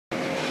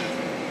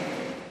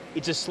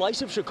It's a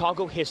slice of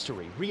Chicago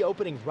history,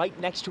 reopening right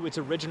next to its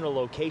original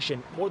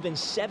location more than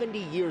 70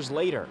 years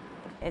later.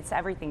 It's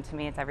everything to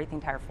me. It's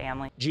everything to our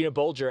family. Gina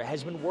Bolger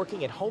has been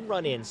working at Home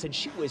Run Inn since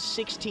she was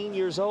 16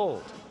 years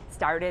old.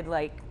 Started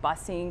like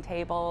bussing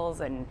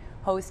tables and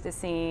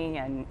hostessing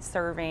and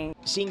serving.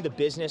 Seeing the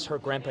business her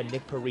grandpa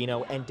Nick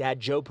Perino and dad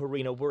Joe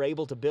Perino were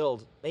able to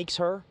build makes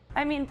her,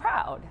 I mean,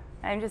 proud.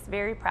 I'm just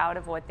very proud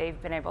of what they've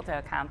been able to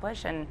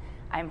accomplish, and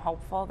I'm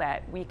hopeful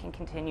that we can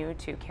continue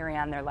to carry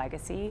on their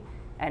legacy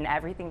and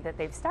everything that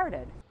they've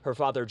started. Her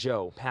father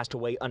Joe passed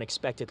away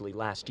unexpectedly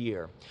last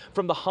year.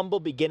 From the humble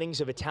beginnings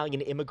of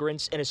Italian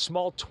immigrants in a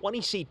small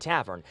 20-seat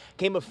tavern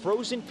came a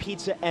frozen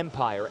pizza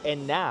empire,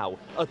 and now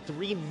a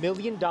 $3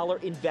 million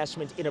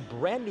investment in a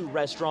brand new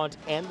restaurant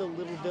and the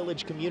little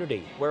village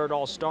community where it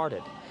all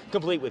started,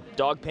 complete with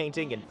dog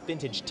painting and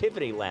vintage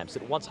Tiffany lamps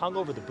that once hung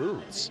over the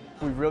booths.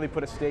 We really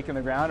put a stake in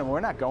the ground and we're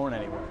not going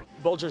anywhere.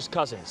 Bolger's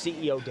cousin,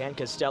 CEO Dan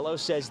Costello,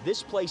 says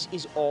this place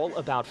is all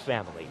about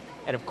family.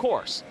 And of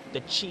course,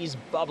 the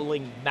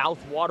cheese-bubbling,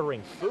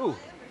 mouth-watering food.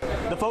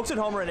 The folks at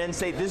Home Run Inn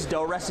say this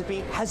dough recipe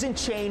hasn't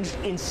changed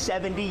in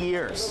 70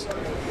 years.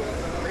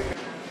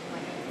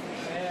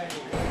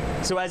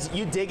 So as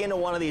you dig into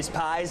one of these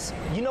pies,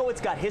 you know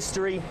it's got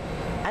history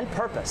and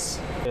purpose.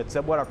 It's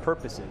what our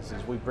purpose is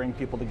we bring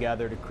people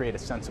together to create a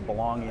sense of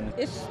belonging.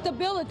 It's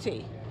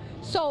stability.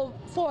 So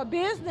for a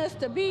business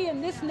to be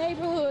in this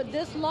neighborhood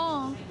this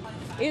long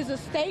is a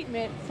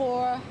statement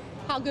for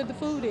how good the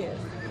food is.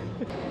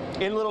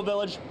 In Little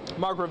Village,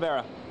 Mark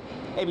Rivera,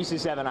 ABC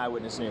 7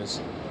 Eyewitness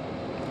News.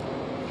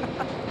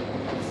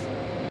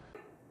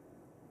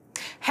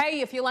 Hey,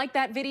 if you like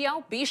that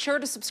video, be sure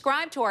to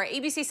subscribe to our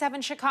ABC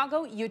 7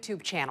 Chicago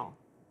YouTube channel.